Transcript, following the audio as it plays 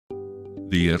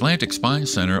The Atlantic Spine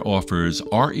Center offers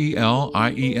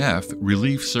R.E.L.I.E.F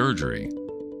relief surgery.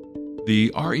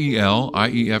 The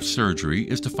R.E.L.I.E.F surgery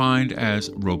is defined as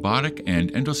robotic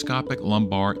and endoscopic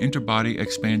lumbar interbody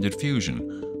expanded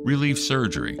fusion relief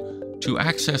surgery. To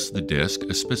access the disc,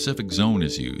 a specific zone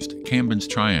is used, Camben's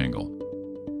triangle.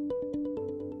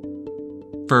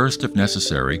 First, if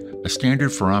necessary, a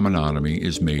standard foraminotomy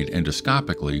is made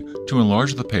endoscopically to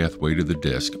enlarge the pathway to the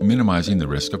disc, minimizing the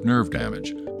risk of nerve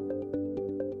damage.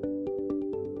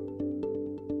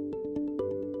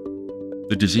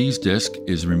 The diseased disc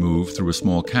is removed through a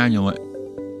small cannula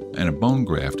and a bone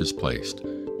graft is placed.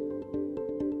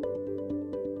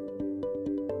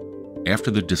 After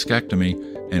the discectomy,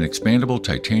 an expandable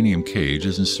titanium cage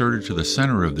is inserted to the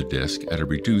center of the disc at a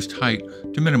reduced height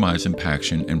to minimize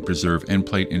impaction and preserve end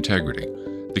plate integrity.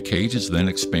 The cage is then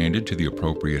expanded to the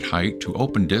appropriate height to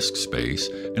open disc space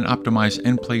and optimize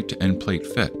end plate to end plate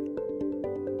fit.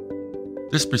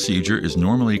 This procedure is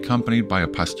normally accompanied by a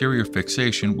posterior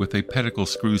fixation with a pedicle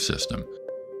screw system.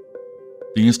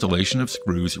 The installation of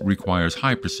screws requires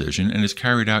high precision and is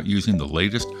carried out using the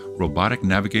latest robotic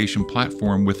navigation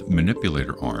platform with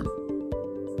manipulator arm.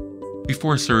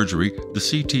 Before surgery, the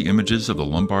CT images of the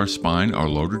lumbar spine are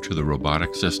loaded to the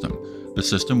robotic system. The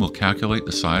system will calculate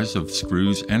the size of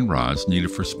screws and rods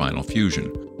needed for spinal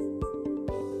fusion.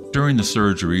 During the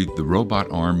surgery, the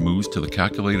robot arm moves to the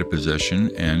calculated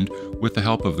position and, with the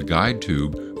help of the guide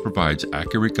tube, provides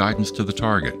accurate guidance to the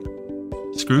target.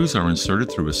 Screws are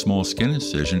inserted through a small skin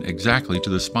incision exactly to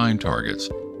the spine targets.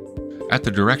 At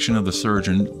the direction of the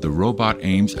surgeon, the robot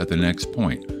aims at the next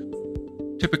point.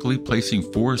 Typically, placing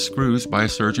 4 screws by a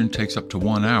surgeon takes up to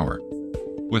 1 hour.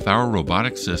 With our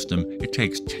robotic system, it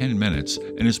takes 10 minutes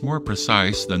and is more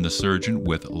precise than the surgeon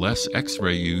with less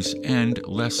X-ray use and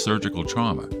less surgical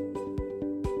trauma.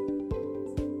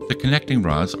 The connecting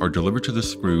rods are delivered to the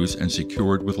screws and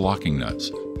secured with locking nuts.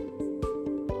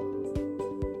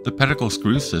 The pedicle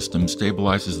screw system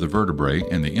stabilizes the vertebrae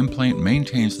and the implant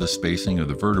maintains the spacing of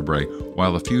the vertebrae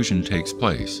while the fusion takes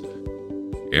place.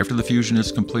 After the fusion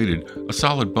is completed, a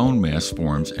solid bone mass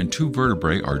forms and 2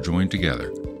 vertebrae are joined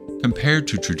together. Compared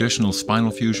to traditional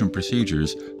spinal fusion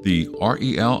procedures, the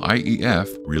R.E.L.I.E.F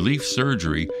relief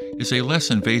surgery is a less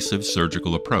invasive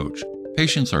surgical approach.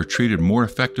 Patients are treated more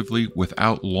effectively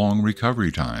without long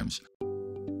recovery times.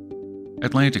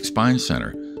 Atlantic Spine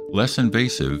Center, less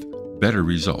invasive, better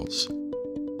results.